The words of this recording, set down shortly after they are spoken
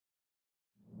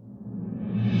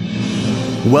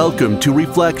Welcome to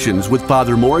Reflections with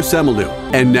Father Morris Emmelu.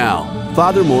 And now,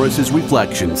 Father Morris's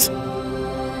Reflections.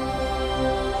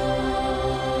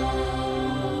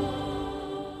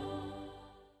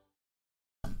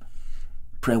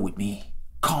 Pray with me.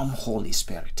 Come, Holy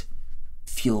Spirit,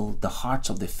 fill the hearts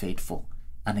of the faithful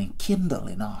and enkindle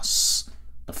in us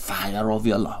the fire of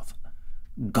your love.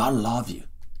 God love you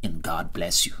and God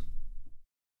bless you.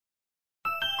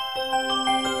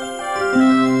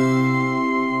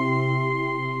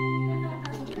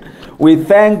 We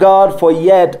thank God for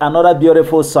yet another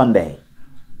beautiful Sunday.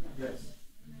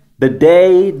 The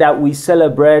day that we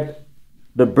celebrate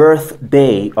the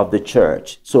birthday of the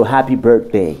church. So happy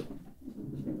birthday.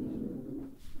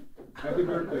 Happy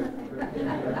birthday.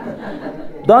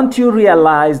 Don't you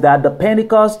realize that the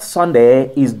Pentecost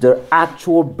Sunday is the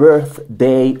actual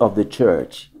birthday of the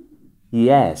church?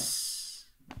 Yes.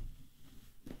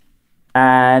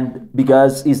 And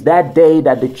because it's that day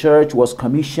that the church was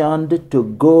commissioned to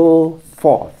go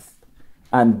forth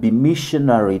and be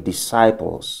missionary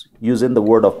disciples, using the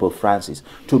word of Pope Francis,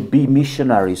 to be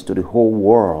missionaries to the whole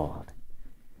world,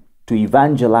 to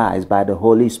evangelize by the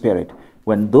Holy Spirit.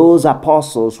 When those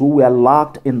apostles who were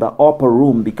locked in the upper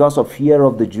room because of fear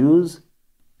of the Jews,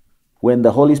 when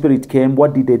the Holy Spirit came,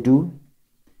 what did they do?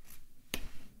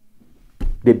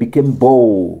 They became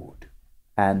bold.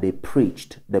 And they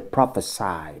preached, they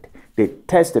prophesied, they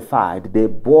testified, they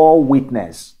bore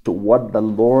witness to what the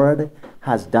Lord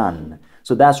has done.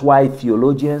 So that's why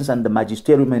theologians and the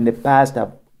magisterium in the past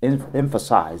have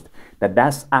emphasized that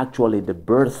that's actually the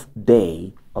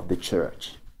birthday of the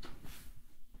church.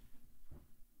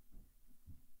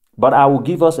 But I will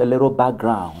give us a little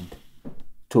background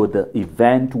to the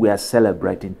event we are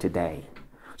celebrating today,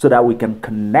 so that we can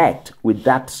connect with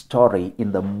that story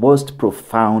in the most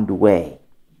profound way.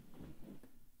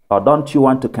 Or don't you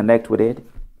want to connect with it?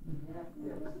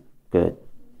 Good.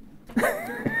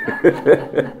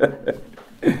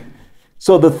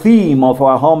 So the theme of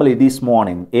our homily this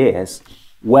morning is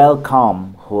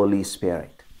Welcome, Holy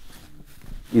Spirit.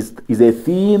 Is a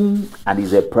theme and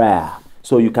is a prayer.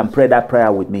 So you can pray that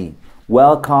prayer with me.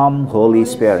 Welcome, Holy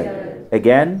Spirit.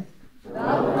 Again.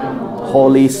 Welcome,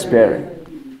 Holy Spirit.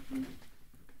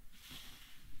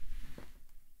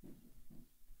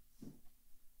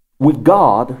 With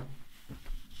God,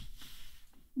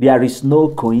 there is no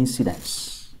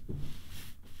coincidence.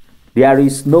 There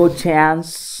is no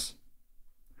chance,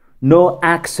 no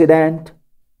accident,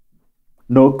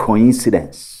 no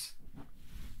coincidence.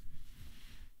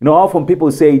 You know, often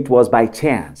people say it was by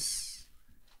chance.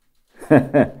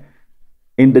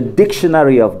 In the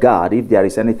dictionary of God, if there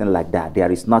is anything like that,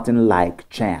 there is nothing like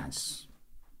chance.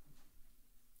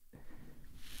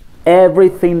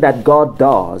 Everything that God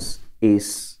does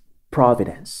is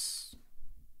providence,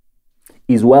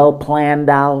 is well planned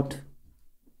out,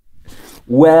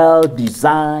 well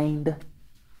designed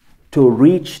to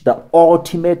reach the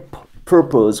ultimate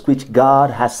purpose which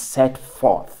God has set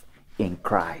forth in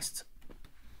Christ.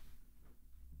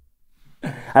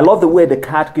 I love the way the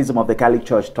Catechism of the Catholic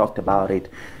Church talked about it.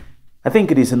 I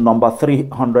think it is in number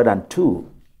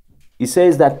 302. It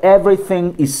says that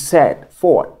everything is set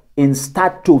forth in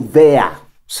statu vea.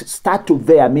 Statu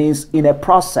vea means in a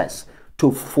process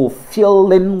to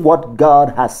fulfilling what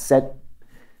God has set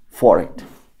for it.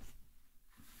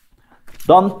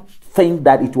 Don't think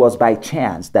that it was by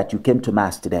chance that you came to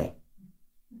Mass today.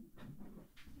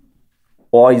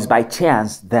 Or it's by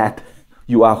chance that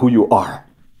you are who you are.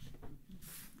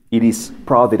 It is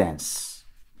providence.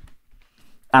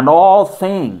 And all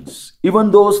things,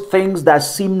 even those things that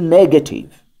seem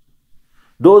negative,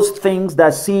 those things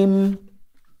that seem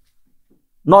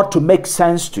not to make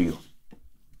sense to you.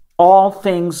 All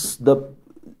things,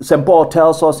 St. Paul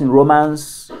tells us in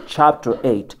Romans chapter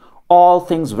 8, all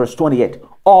things, verse 28,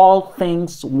 all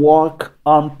things work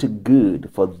unto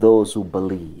good for those who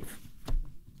believe.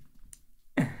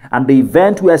 And the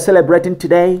event we are celebrating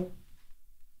today,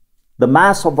 the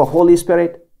Mass of the Holy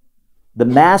Spirit, the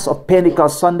Mass of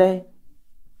Pentecost Sunday,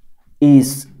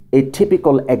 is a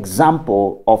typical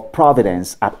example of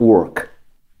providence at work.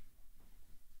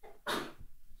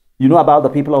 You know about the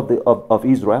people of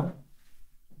Israel?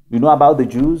 You know about the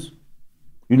Jews?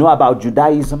 You know about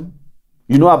Judaism?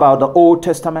 You know about the Old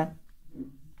Testament?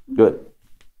 Good.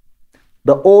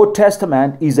 The Old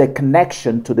Testament is a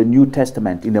connection to the New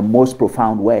Testament in the most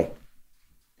profound way.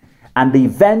 And the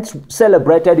events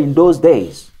celebrated in those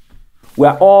days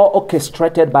were all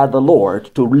orchestrated by the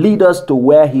Lord to lead us to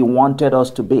where He wanted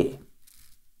us to be.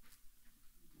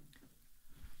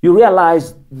 You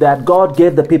realize that God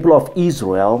gave the people of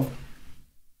Israel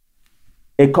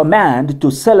a command to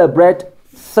celebrate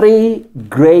 3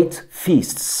 great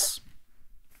feasts.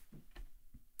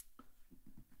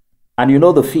 And you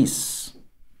know the feast.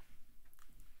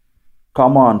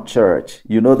 Come on, church.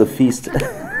 You know the feast.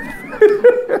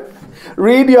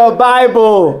 Read your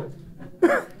Bible.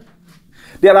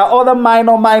 There are other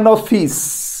minor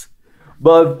feasts.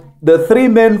 But the three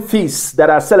main feasts that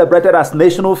are celebrated as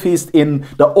national feasts in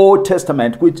the Old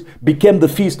Testament, which became the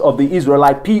feast of the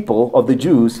Israelite people, of the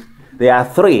Jews, there are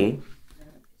three.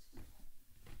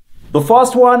 The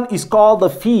first one is called the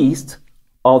Feast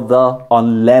of the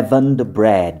Unleavened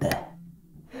Bread.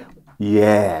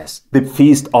 Yes, the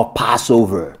Feast of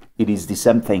Passover. It is the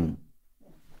same thing.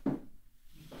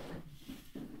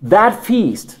 That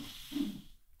feast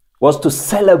was to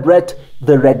celebrate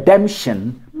the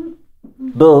redemption,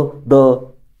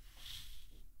 the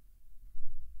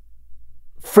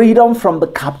freedom from the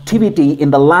captivity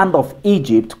in the land of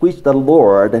Egypt, which the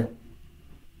Lord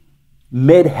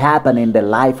made happen in the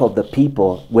life of the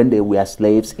people when they were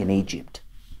slaves in Egypt.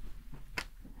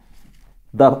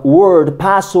 The word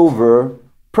Passover,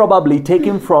 probably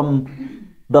taken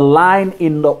from the line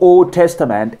in the Old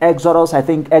Testament, Exodus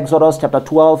chapter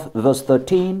 12, verse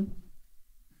 13.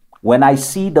 When I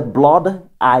see the blood,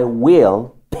 I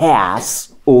will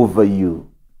pass over you.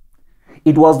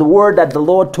 It was the word that the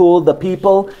Lord told the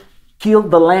people, kill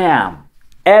the lamb.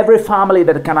 Every family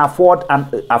that can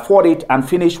afford it and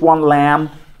finish one lamb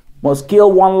must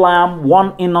kill one lamb,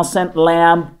 one innocent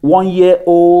lamb, 1 year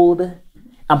old,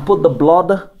 and put the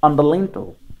blood on the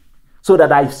lintel, so that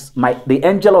the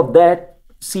angel of death,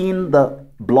 seeing the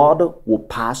blood, will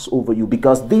pass over you.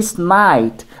 Because this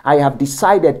night I have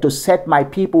decided to set my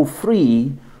people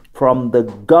free from the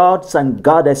gods and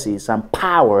goddesses and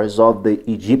powers of the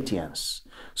Egyptians,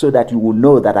 so that you will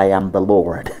know that I am the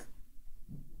Lord.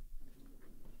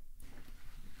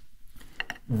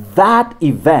 That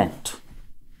event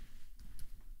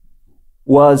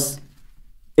was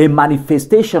a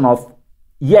manifestation of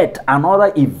yet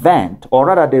another event, or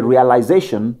rather the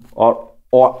realization or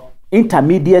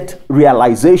intermediate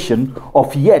realization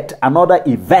of yet another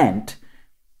event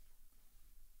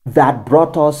that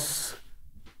brought us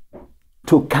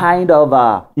to kind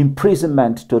of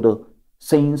imprisonment to the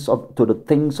things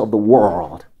of the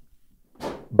world.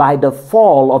 By the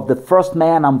fall of the first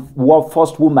man and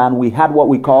first woman, we had what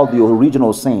we call the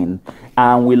original sin,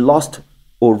 and we lost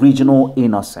original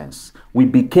innocence. We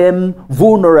became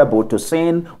vulnerable to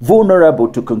sin, vulnerable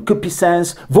to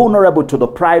concupiscence, vulnerable to the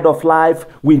pride of life.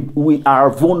 We are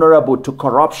vulnerable to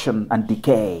corruption and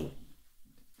decay.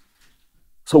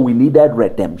 So we needed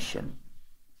redemption.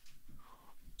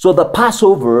 So the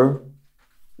Passover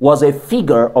was a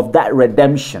figure of that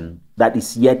redemption that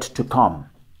is yet to come.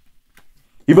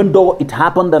 Even though it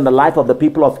happened in the life of the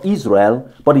people of Israel,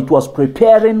 but it was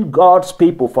preparing God's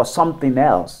people for something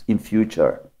else in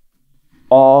future.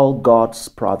 All God's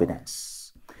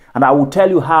providence. And I will tell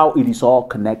you how it is all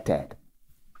connected.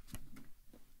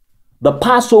 The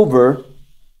Passover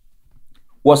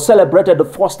was celebrated the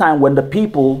first time when the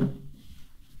people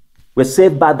were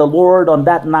saved by the Lord on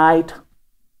that night.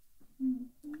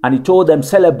 And he told them,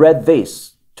 celebrate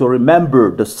this to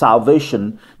remember the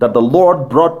salvation that the Lord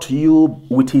brought to you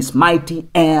with his mighty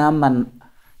arm and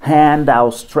hand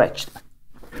outstretched.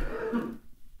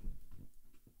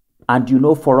 And you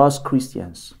know, for us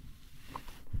Christians,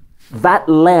 that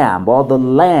lamb or the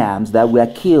lambs that were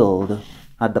killed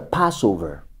at the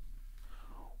Passover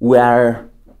were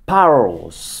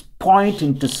parallels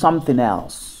pointing to something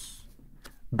else,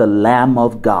 the Lamb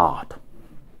of God.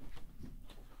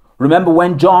 Remember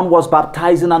when John was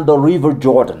baptizing on the river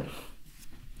Jordan,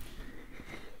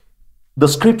 the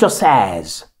scripture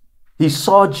says he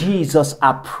saw Jesus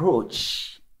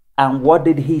approach, and what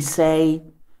did he say?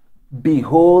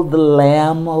 Behold the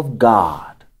Lamb of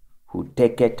God who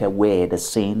taketh away the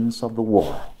sins of the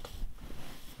world.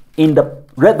 In the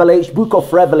book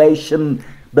of Revelation,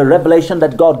 the revelation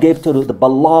that God gave to the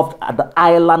beloved at the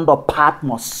island of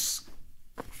Patmos,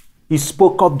 he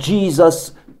spoke of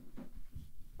Jesus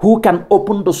who can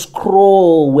open the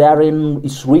scroll wherein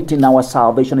is written our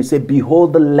salvation. He said,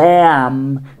 behold the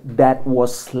Lamb that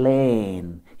was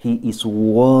slain. He is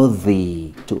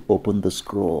worthy to open the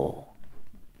scroll.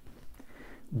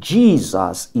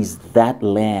 Jesus is that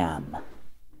Lamb.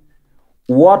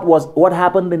 What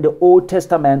happened in the Old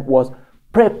Testament was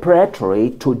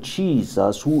preparatory to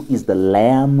Jesus, who is the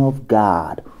Lamb of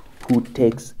God, who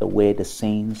takes away the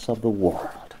sins of the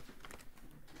world.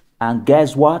 And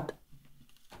guess what?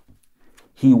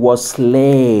 He was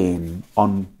slain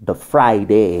on the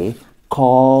Friday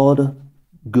called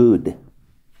Good.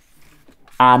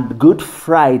 And Good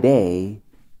Friday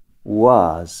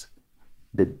was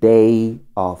the day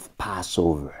of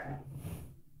Passover.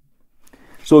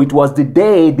 So it was the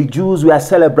day the Jews were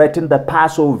celebrating the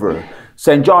Passover.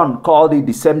 St. John called it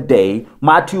the same day.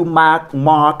 Matthew,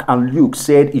 Mark, and Luke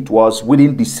said it was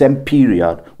within the same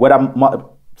period, whether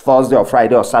Thursday or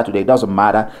Friday or Saturday, it doesn't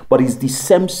matter, but it's the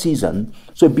same season.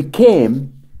 So it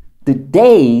became the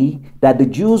day that the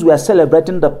Jews were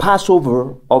celebrating the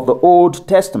Passover of the Old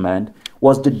Testament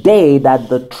was the day that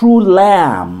the true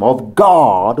Lamb of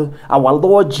God, our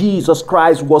Lord Jesus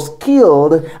Christ, was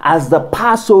killed as the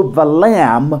Passover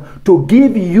Lamb to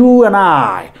give you and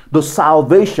I the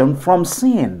salvation from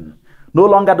sin. No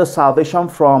longer the salvation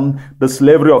from the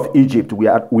slavery of Egypt.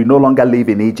 We no longer live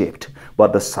in Egypt,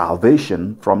 but the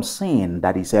salvation from sin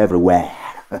that is everywhere.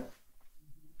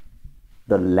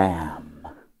 The Lamb.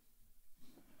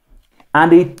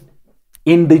 And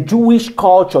in the Jewish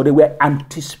culture, they were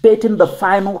anticipating the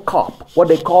final cup, what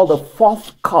they call the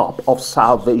fourth cup of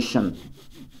salvation.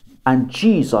 And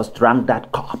Jesus drank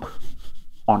that cup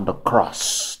on the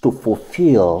cross to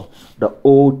fulfill the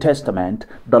Old Testament,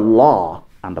 the law,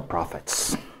 and the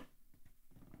prophets.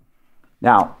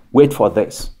 Now, wait for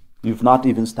this. You've not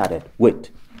even started.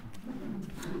 Wait.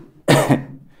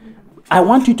 I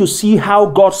want you to see how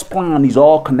God's plan is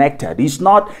all connected.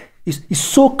 It's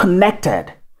so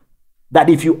connected that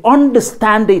if you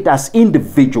understand it as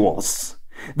individuals,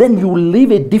 then you live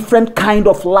a different kind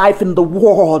of life in the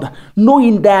world,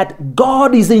 knowing that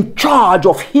God is in charge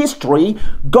of history,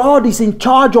 God is in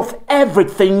charge of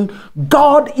everything,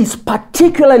 God is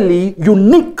particularly,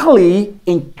 uniquely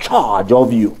in charge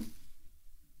of you.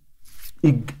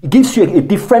 It gives you a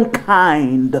different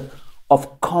kind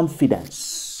of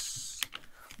confidence.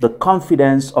 The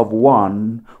confidence of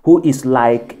one who is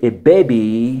like a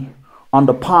baby on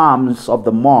the palms of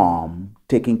the mom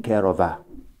taking care of her.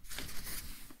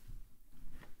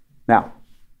 Now,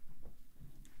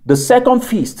 the second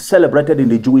feast celebrated in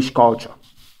the Jewish culture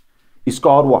is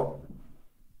called what?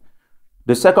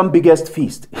 The second biggest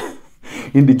feast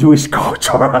in the Jewish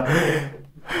culture.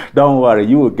 Don't worry,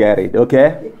 you will get it,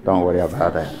 okay? Don't worry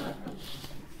about that.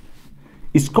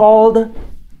 It's called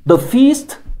the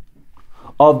Feast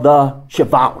of the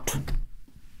Shavuot.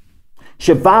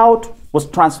 Shavuot was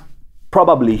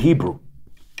probably Hebrew,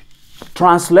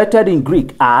 translated in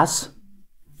Greek as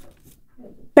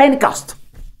Pentecost,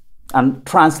 and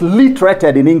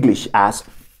transliterated in English as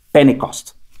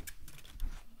Pentecost.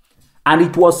 And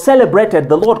it was celebrated,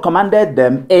 the Lord commanded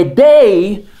them, a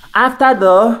day after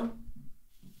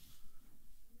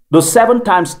the 7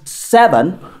 times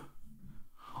 7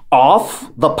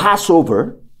 of the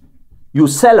Passover. You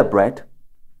celebrate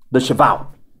the Shavuot,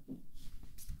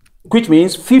 which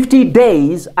means 50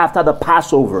 days after the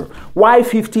Passover. Why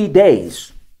 50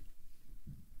 days?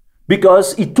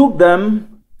 Because it took them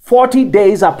 40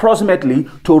 days approximately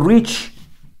to reach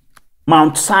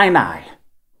Mount Sinai.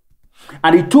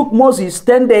 And it took Moses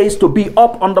 10 days to be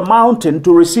up on the mountain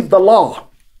to receive the law.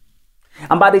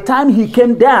 And by the time he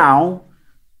came down,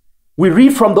 we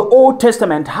read from the Old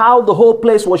Testament how the whole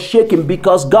place was shaking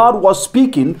because God was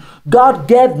speaking. God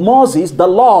gave Moses the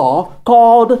law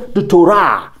called the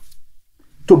Torah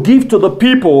to give to the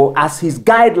people as his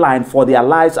guideline for their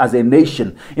lives as a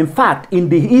nation. In fact, in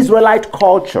the Israelite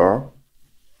culture,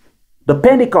 the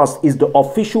Pentecost is the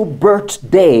official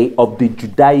birthday of the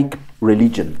Judaic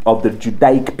religion, of the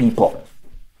Judaic people.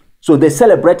 So they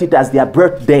celebrate it as their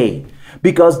birthday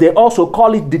because they also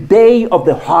call it the day of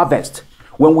the harvest,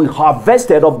 when we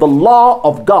harvested of the law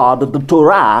of God, the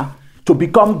Torah, to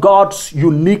become God's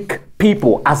unique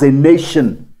people as a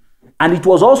nation. And it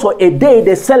was also a day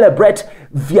they celebrate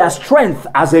their strength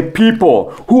as a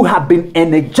people who have been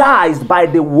energized by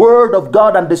the word of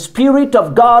God and the Spirit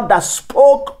of God that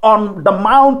spoke on the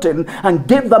mountain and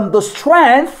gave them the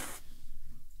strength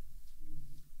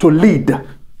to lead.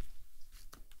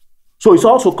 So it's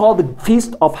also called the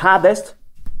Feast of Harvest,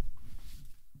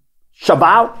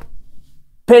 Shavuot,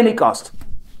 Pentecost,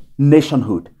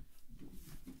 nationhood.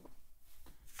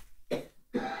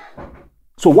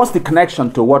 So what's the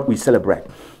connection to what we celebrate?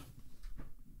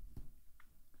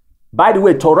 By the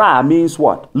way, Torah means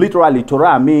what? Literally,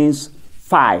 Torah means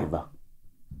 5,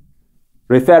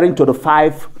 referring to the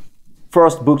 5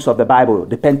 first books of the Bible,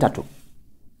 the Pentateuch.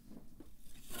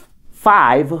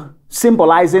 5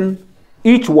 symbolizing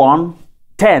each one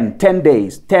 10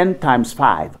 days, 10 times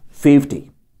 5,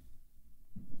 50.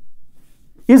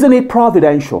 Isn't it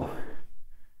providential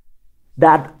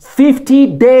that 50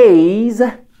 days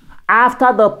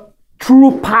after the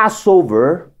true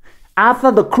Passover,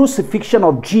 after the crucifixion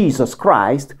of Jesus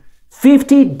Christ,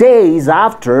 50 days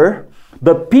after,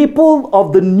 the people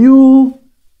of the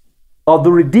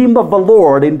redeemed of the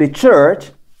Lord in the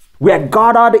church were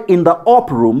gathered in the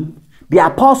upper room The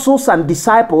apostles and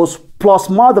disciples plus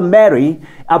Mother Mary,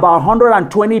 about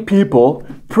 120 people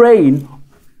praying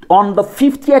on the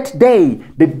 50th day,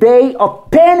 the day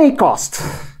of Pentecost.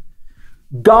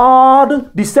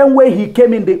 God, the same way he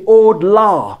came in the old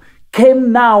law,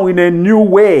 came now in a new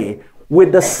way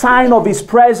with the sign of his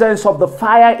presence of the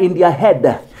fire in their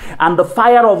head and the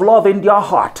fire of love in their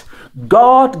heart.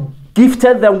 God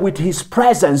gifted them with his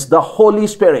presence, the Holy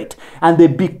Spirit, and they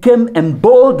became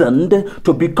emboldened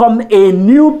to become a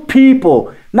new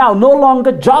people. Now, no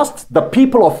longer just the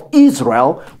people of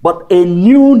Israel, but a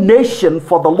new nation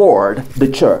for the Lord, the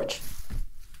church.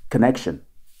 Connection.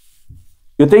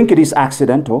 You think it is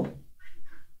accidental?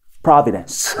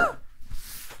 Providence.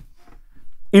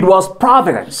 It was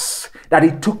providence that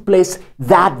it took place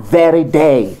that very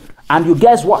day. And you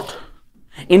guess what?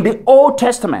 In the Old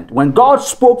Testament, when God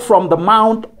spoke from the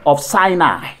Mount of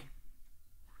Sinai,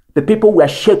 the people were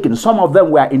shaken. Some of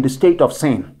them were in the state of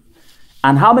sin.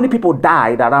 And how many people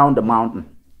died around the mountain?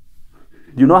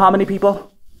 Do you know how many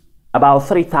people? About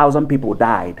 3,000 people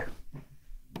died.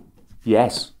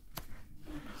 Yes.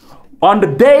 On the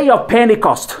day of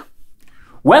Pentecost,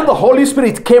 when the Holy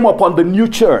Spirit came upon the new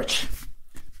church,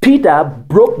 Peter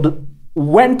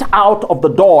went out of the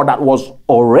door that was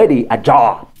already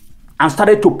ajar and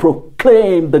started to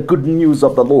proclaim the good news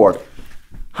of the Lord.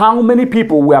 How many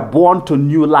people were born to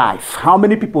new life? How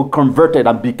many people converted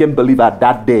and became believers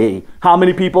that day? How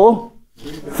many people?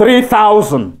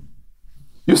 3,000.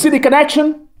 You see the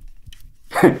connection?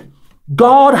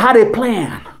 God had a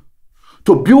plan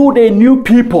to build a new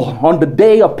people on the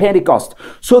day of Pentecost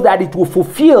so that it will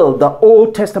fulfill the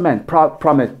Old Testament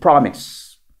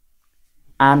promise.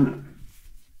 And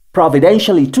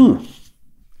providentially too,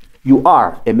 you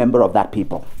are a member of that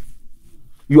people.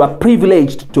 You are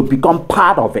privileged to become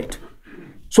part of it.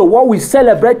 So what we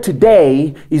celebrate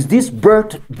today is this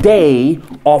birthday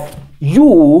of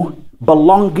you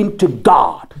belonging to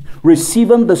God,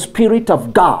 receiving the Spirit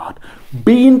of God,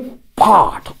 being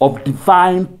part of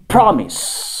divine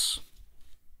promise.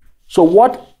 So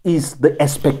what is the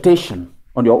expectation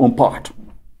on your own part?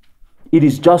 It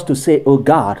is just to say, oh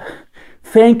God,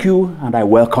 thank you and I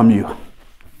welcome you.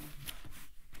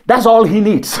 That's all he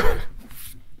needs.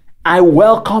 I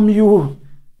welcome you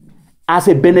as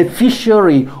a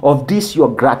beneficiary of this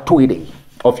your gratuity,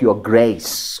 of your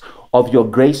grace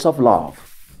of love.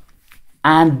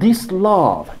 And this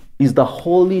love is the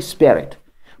Holy Spirit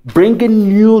bringing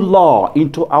new law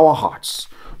into our hearts.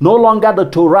 No longer the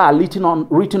Torah written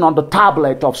on the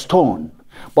tablet of stone,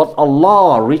 but a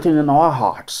law written in our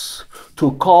hearts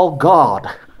to call God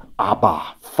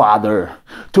Abba, Father,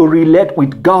 to relate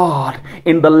with God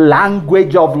in the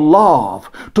language of love,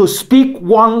 to speak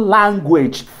one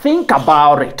language. Think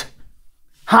about it.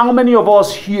 How many of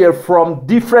us here from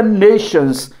different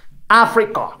nations,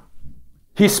 Africa,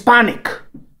 Hispanic,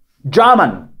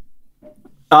 German,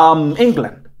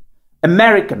 England,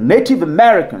 American, Native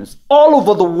Americans, all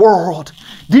over the world,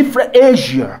 different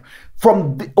Asia,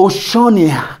 from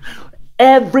Oceania,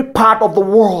 every part of the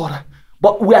world,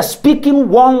 but we are speaking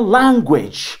one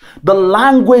language, the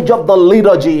language of the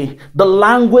liturgy, the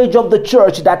language of the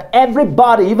church, that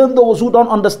everybody, even those who don't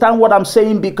understand what I'm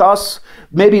saying because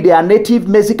maybe they are native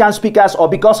Mexican speakers or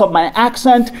because of my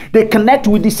accent, they connect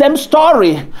with the same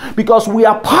story because we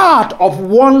are part of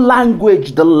one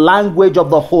language, the language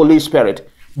of the Holy Spirit,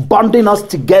 bonding us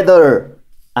together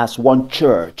as one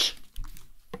church.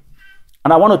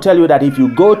 And I want to tell you that if you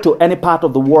go to any part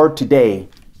of the world today,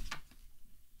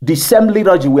 the same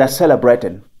liturgy we are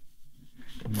celebrating,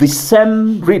 the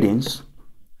same readings,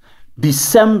 the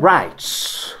same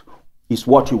rites is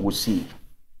what you will see.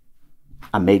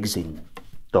 Amazing,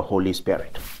 the Holy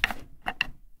Spirit.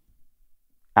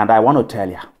 And I want to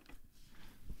tell you,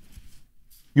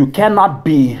 you cannot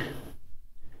be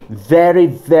very,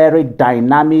 very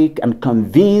dynamic and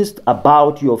convinced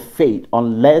about your faith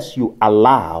unless you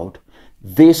allowed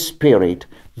this Spirit,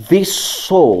 this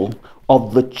soul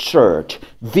of the church,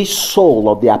 this soul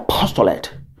of the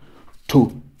apostolate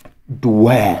to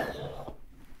dwell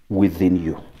within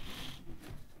you.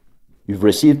 You've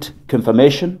received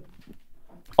confirmation,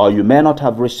 or you may not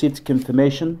have received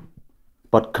confirmation,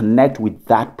 but connect with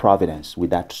that providence, with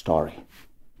that story,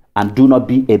 and do not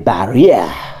be a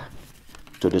barrier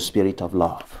to the Spirit of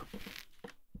love.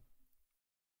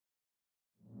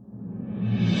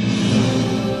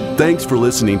 Thanks for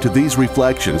listening to these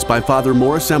reflections by Father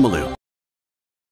Morris Emmelu.